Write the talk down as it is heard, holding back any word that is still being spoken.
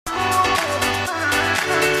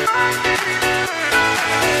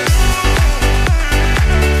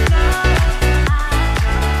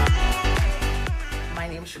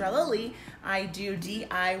name's Shrella. I do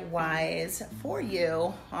DIYs for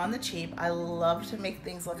you on the cheap. I love to make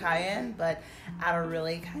things look high-end, but at a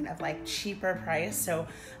really kind of like cheaper price. So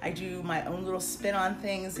I do my own little spin on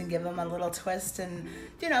things and give them a little twist and,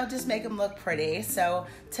 you know, just make them look pretty. So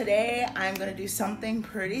today I'm gonna do something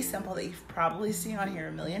pretty simple that you've probably seen on here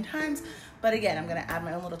a million times, but again, I'm gonna add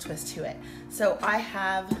my own little twist to it. So I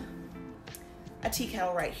have a tea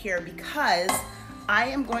kettle right here because I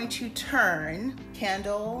am going to turn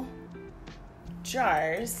candle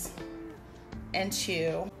jars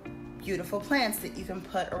into beautiful plants that you can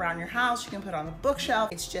put around your house, you can put on a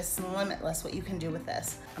bookshelf. It's just limitless what you can do with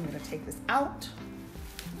this. I'm gonna take this out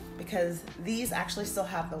because these actually still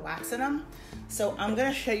have the wax in them. So I'm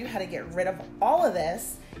gonna show you how to get rid of all of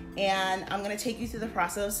this, and I'm gonna take you through the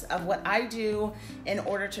process of what I do in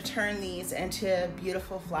order to turn these into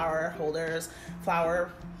beautiful flower holders,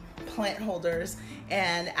 flower plant holders,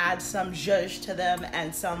 and add some zhuzh to them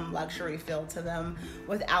and some luxury feel to them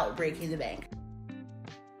without breaking the bank.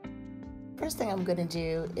 First thing I'm gonna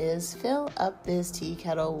do is fill up this tea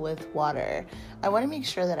kettle with water. I wanna make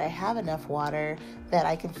sure that I have enough water that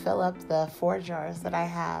I can fill up the 4 jars that I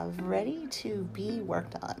have ready to be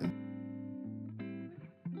worked on.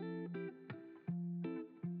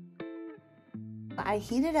 I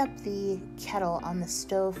heated up the kettle on the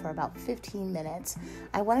stove for about 15 minutes.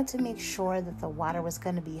 I wanted to make sure that the water was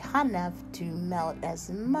going to be hot enough to melt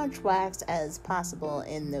as much wax as possible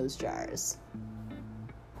in those jars.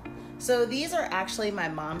 So these are actually my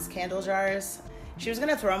mom's candle jars. She was going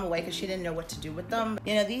to throw them away because she didn't know what to do with them.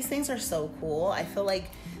 You know, these things are so cool. I feel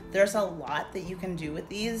like there's a lot that you can do with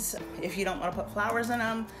these. If you don't want to put flowers in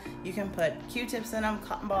them, you can put Q-tips in them,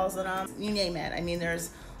 cotton balls in them, you name it. I mean,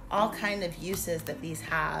 there's all kind of uses that these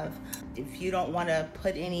have. If you don't want to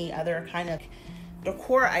put any other kind of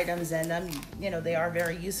decor items in them, you know, they are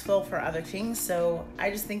very useful for other things. So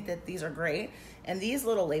I just think that these are great. And these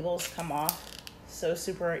little labels come off so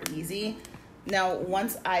super easy. Now,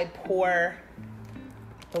 once I pour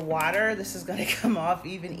the water, this is gonna come off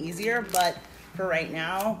even easier, but for right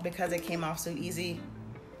now, because it came off so easy,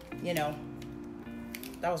 you know,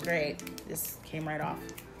 that was great. This came right off.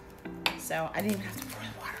 So I didn't even have to pour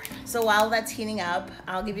the water in. So while that's heating up,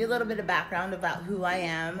 I'll give you a little bit of background about who I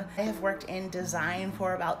am. I have worked in design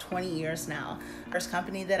for about 20 years now. First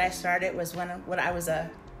company that I started was when I was a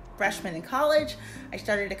freshman in college. I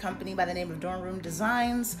started a company by the name of Dorm Room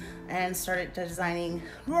Designs and started designing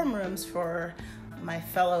dorm rooms for my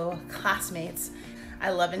fellow classmates.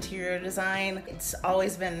 I love interior design. It's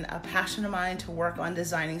always been a passion of mine to work on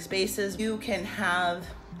designing spaces. You can have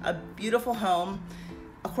a beautiful home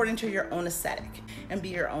according to your own aesthetic and be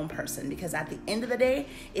your own person, because at the end of the day,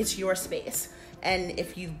 it's your space. And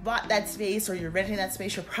if you've bought that space or you're renting that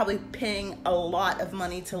space, you're probably paying a lot of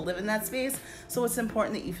money to live in that space. So it's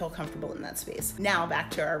important that you feel comfortable in that space. Now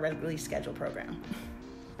back to our regularly scheduled program.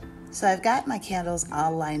 So I've got my candles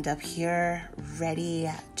all lined up here, ready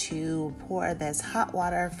to pour this hot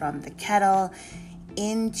water from the kettle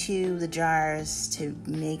into the jars to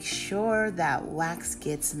make sure that wax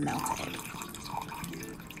gets melted.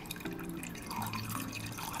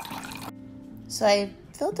 So I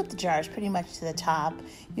filled up the jars pretty much to the top.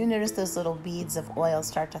 You'll notice those little beads of oil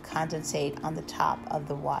start to condensate on the top of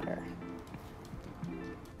the water.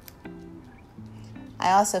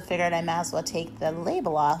 I also figured I might as well take the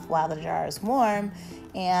label off while the jar is warm,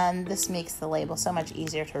 and this makes the label so much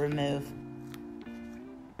easier to remove.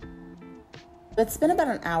 It's been about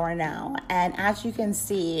an hour now, and as you can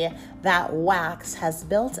see, that wax has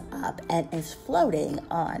built up and is floating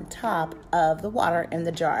on top of the water in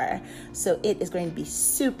the jar. So it is going to be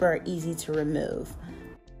super easy to remove.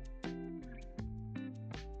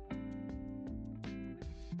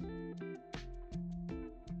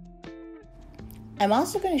 I'm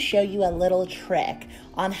also going to show you a little trick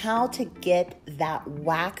on how to get that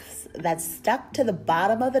wax that's stuck to the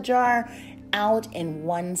bottom of the jar out in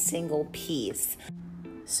one single piece.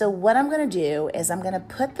 So what I'm gonna do is I'm gonna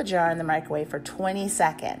put the jar in the microwave for 20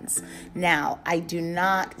 seconds. Now, I do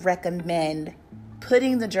not recommend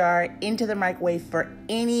putting the jar into the microwave for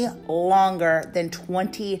any longer than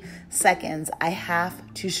 20 seconds. I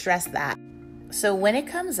have to stress that. So when it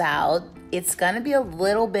comes out, it's gonna be a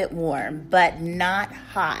little bit warm, but not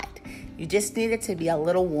hot. You just need it to be a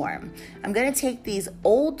little warm. I'm gonna take these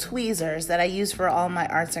old tweezers that I use for all my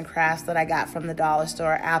arts and crafts that I got from the dollar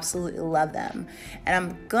store. Absolutely love them. And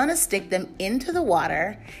I'm gonna stick them into the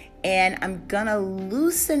water, and I'm gonna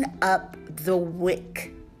loosen up the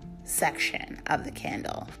wick section of the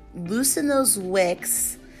candle. Loosen those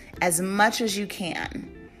wicks as much as you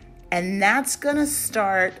can. And that's gonna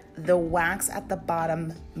start the wax at the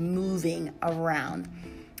bottom moving around.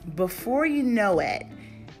 before you know it,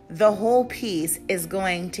 the whole piece is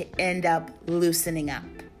going to end up loosening up.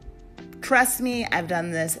 Trust me, I've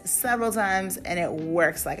done this several times and it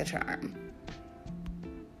works like a charm.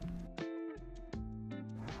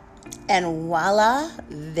 And voila,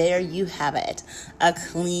 there you have it, a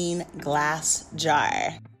clean glass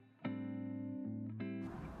jar.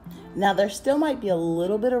 Now there still might be a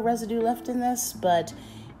little bit of residue left in this, but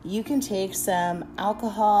you can take some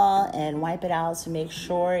alcohol and wipe it out to make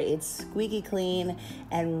sure it's squeaky clean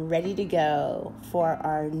and ready to go for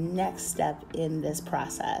our next step in this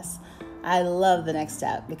process. I love the next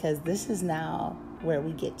step because this is now where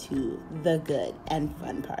we get to the good and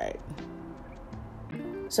fun part.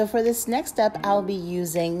 So for this next step, I'll be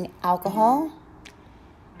using alcohol,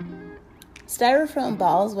 styrofoam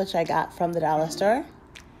balls, which I got from the dollar store.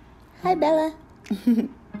 Hi, Bella.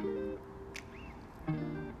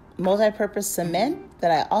 Multi-purpose cement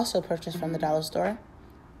that I also purchased from the dollar store,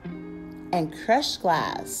 and crushed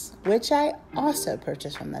glass, which I also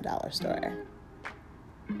purchased from the dollar store.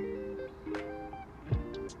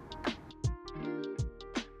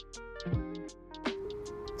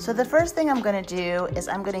 So the first thing I'm going to do is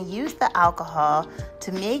I'm going to use the alcohol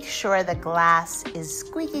to make sure the glass is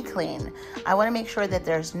squeaky clean. I want to make sure that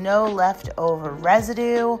there's no leftover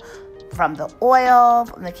residue from the oil,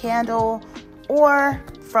 from the candle, or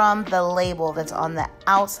from the label that's on the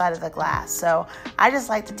outside of the glass. So I just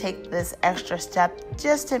like to take this extra step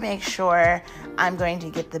just to make sure I'm going to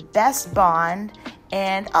get the best bond,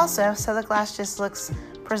 and also so the glass just looks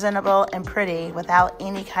presentable and pretty without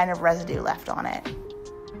any kind of residue left on it.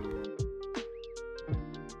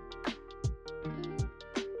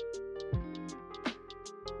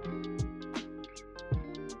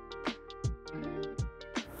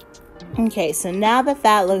 Okay, so now that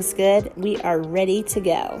that looks good, we are ready to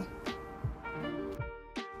go.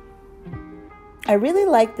 I really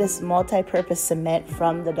like this multi-purpose cement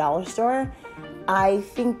from the dollar store. I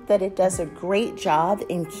think that it does a great job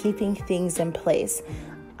in keeping things in place.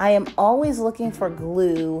 I am always looking for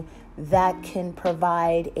glue that can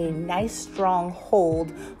provide a nice strong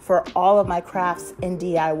hold for all of my crafts and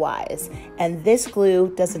DIYs, and this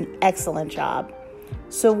glue does an excellent job.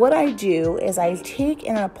 So what I do is I take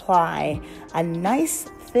and apply a nice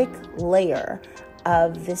thick layer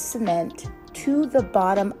of this cement to the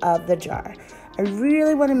bottom of the jar. I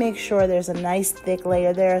really want to make sure there's a nice thick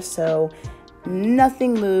layer there so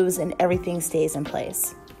nothing moves and everything stays in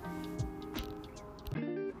place.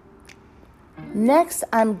 Next,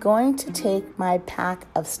 I'm going to take my pack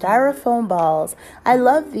of styrofoam balls. I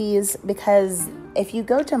love these because if you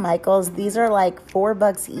go to Michael's, these are like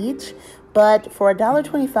 $4 each. But for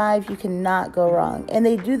 $1.25, you cannot go wrong. And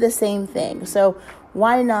they do the same thing. So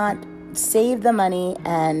why not save the money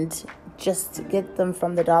and just get them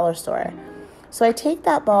from the dollar store? So I take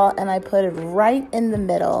that ball and I put it right in the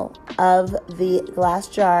middle of the glass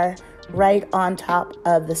jar, right on top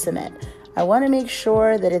of the cement. I want to make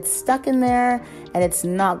sure that it's stuck in there and it's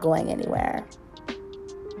not going anywhere.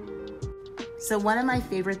 So one of my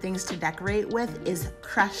favorite things to decorate with is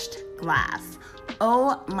crushed glass.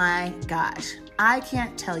 Oh my gosh, I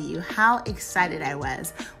can't tell you how excited I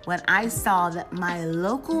was when I saw that my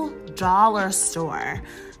local dollar store,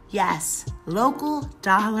 yes, local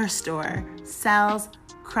dollar store sells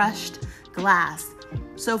crushed glass.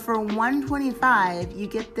 So for $1.25, you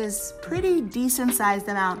get this pretty decent sized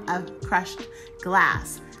amount of crushed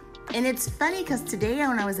glass. And it's funny because today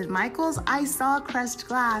when I was at Michael's, I saw crushed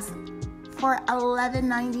glass for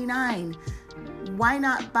 $11.99. Why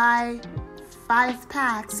not buy 5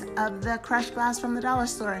 packs of the crushed glass from the dollar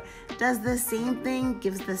store? Does the same thing,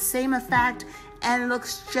 gives the same effect, and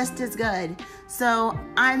looks just as good. So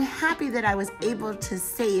I'm happy that I was able to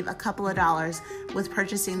save a couple of dollars with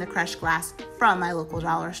purchasing the crushed glass from my local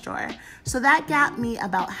dollar store. So that got me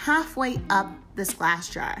about halfway up this glass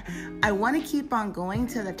jar. I want to keep on going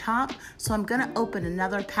to the top, so I'm going to open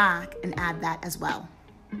another pack and add that as well.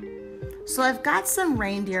 So I've got some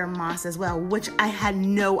reindeer moss as well, which I had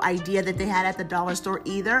no idea that they had at the dollar store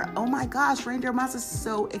either. Oh my gosh, reindeer moss is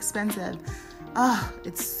so expensive. Oh,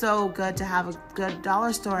 it's so good to have a good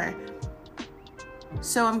dollar store.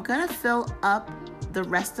 So I'm gonna fill up the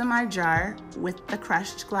rest of my jar with the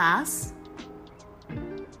crushed glass.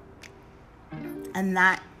 And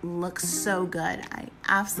that looks so good. I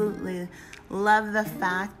absolutely love the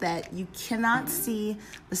fact that you cannot see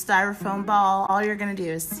the styrofoam ball. All you're gonna do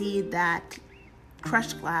is see that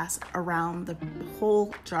crushed glass around the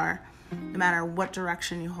whole jar, no matter what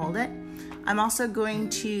direction you hold it. I'm also going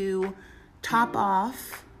to top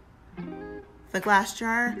off the glass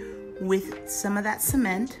jar with some of that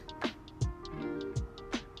cement.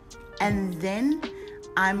 And then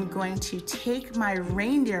I'm going to take my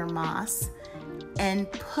reindeer moss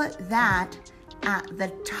and put that at the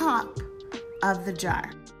top of the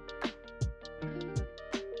jar.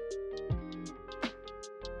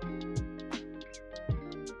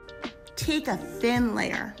 Take a thin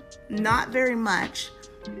layer, not very much,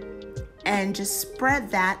 and just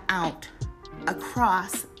spread that out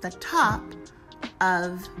across the top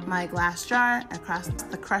of my glass jar, across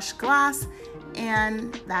the crushed glass,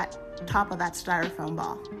 and that top of that styrofoam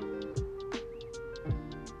ball.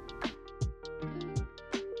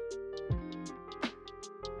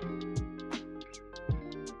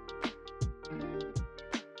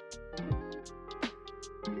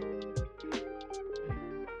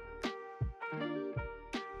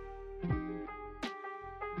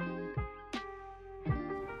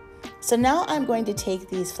 So now I'm going to take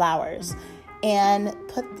these flowers and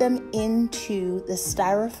put them into the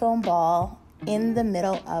styrofoam ball in the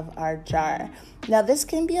middle of our jar. Now this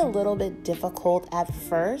can be a little bit difficult at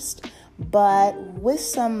first, but with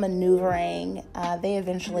some maneuvering, they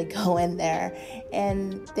eventually go in there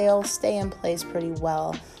and they'll stay in place pretty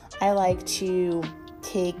well. I like to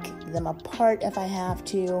take them apart if I have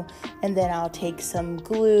to, and then I'll take some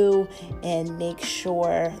glue and make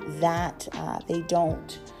sure that they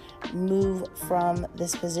don't move from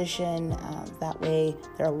this position. That way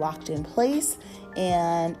they're locked in place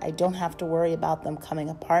and I don't have to worry about them coming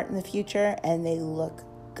apart in the future, and they look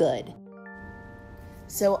good.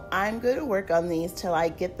 So I'm going to work on these till I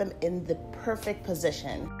get them in the perfect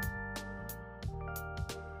position.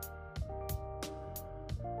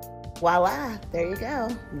 Voila, there you go.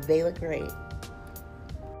 They look great.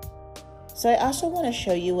 So I also want to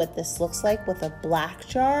show you what this looks like with a black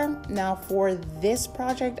jar. Now for this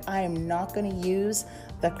project, I am not going to use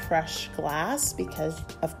the crushed glass because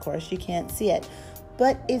of course you can't see it,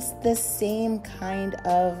 but it's the same kind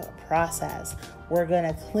of process. We're going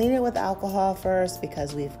to clean it with alcohol first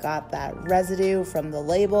because we've got that residue from the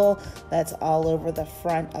label that's all over the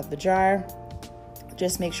front of the jar.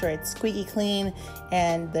 Just make sure it's squeaky clean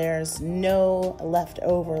and there's no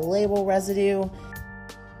leftover label residue.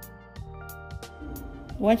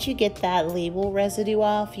 Once you get that label residue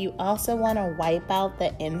off, you also want to wipe out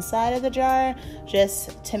the inside of the jar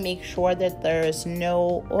just to make sure that there's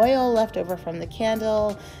no oil left over from the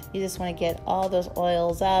candle. You just want to get all those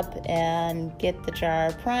oils up and get the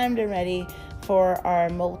jar primed and ready for our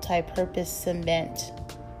multi-purpose cement.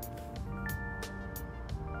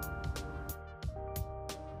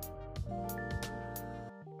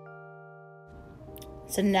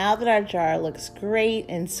 So now that our jar looks great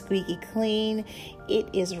and squeaky clean, it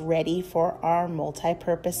is ready for our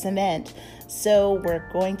multi-purpose cement. So we're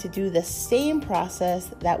going to do the same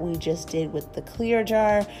process that we just did with the clear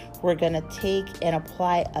jar. We're going to take and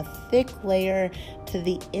apply a thick layer to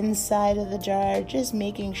the inside of the jar, just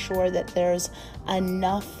making sure that there's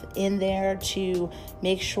enough in there to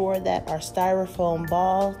make sure that our styrofoam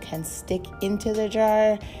ball can stick into the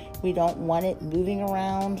jar. We don't want it moving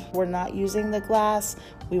around. We're not using the glass.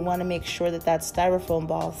 We want to make sure that that styrofoam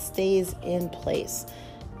ball stays in place.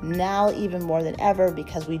 Now even more than ever,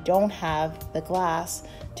 because we don't have the glass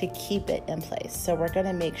to keep it in place. So we're going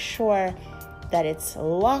to make sure that it's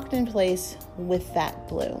locked in place with that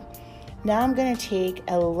glue. Now I'm going to take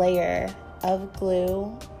a layer of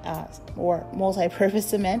glue or multi-purpose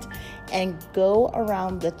cement and go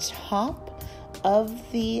around the top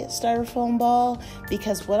of the styrofoam ball,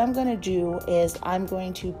 because what I'm going to do is I'm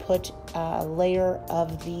going to put a layer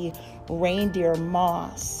of the reindeer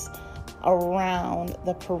moss around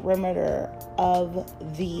the perimeter of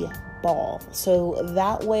the ball. So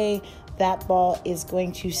that way that ball is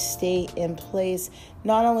going to stay in place,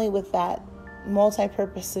 not only with that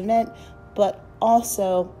multi-purpose cement, but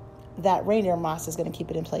also that reindeer moss is going to keep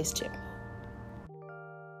it in place too.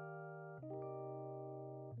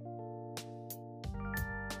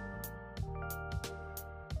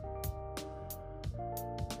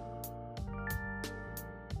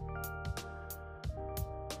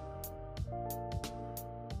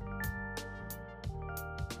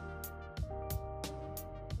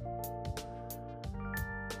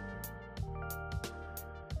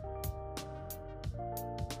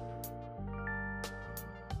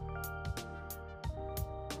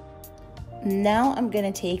 Now I'm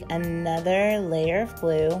going to take another layer of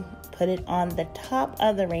glue, put it on the top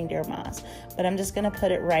of the reindeer moss, but I'm just going to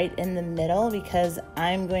put it right in the middle because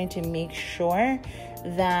I'm going to make sure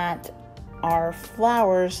that our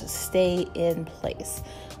flowers stay in place.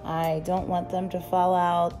 I don't want them to fall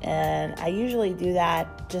out, and I usually do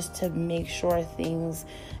that just to make sure things,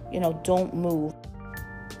 don't move.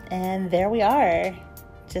 And there we are.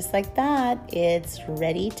 just like that, it's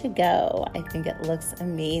ready to go. I think it looks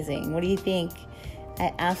amazing. What do you think?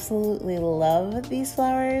 I absolutely love these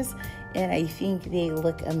flowers, and I think they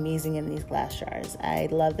look amazing in these glass jars. I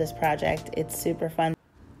love this project. It's super fun.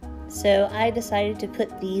 So I decided to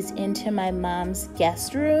put these into my mom's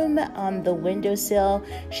guest room on the windowsill.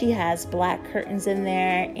 She has black curtains in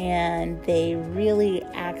there, and they really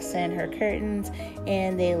accent her curtains,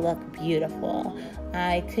 and they look beautiful.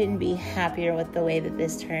 I couldn't be happier with the way that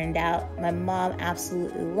this turned out. My mom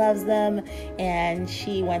absolutely loves them, and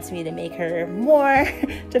she wants me to make her more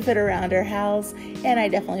to fit around her house, and I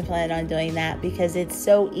definitely plan on doing that because it's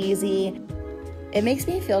so easy. It makes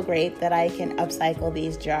me feel great that I can upcycle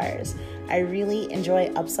these jars. I really enjoy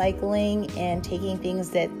upcycling and taking things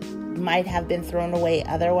that might have been thrown away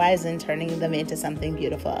otherwise and turning them into something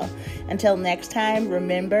beautiful. Until next time,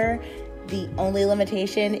 remember, the only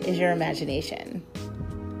limitation is your imagination.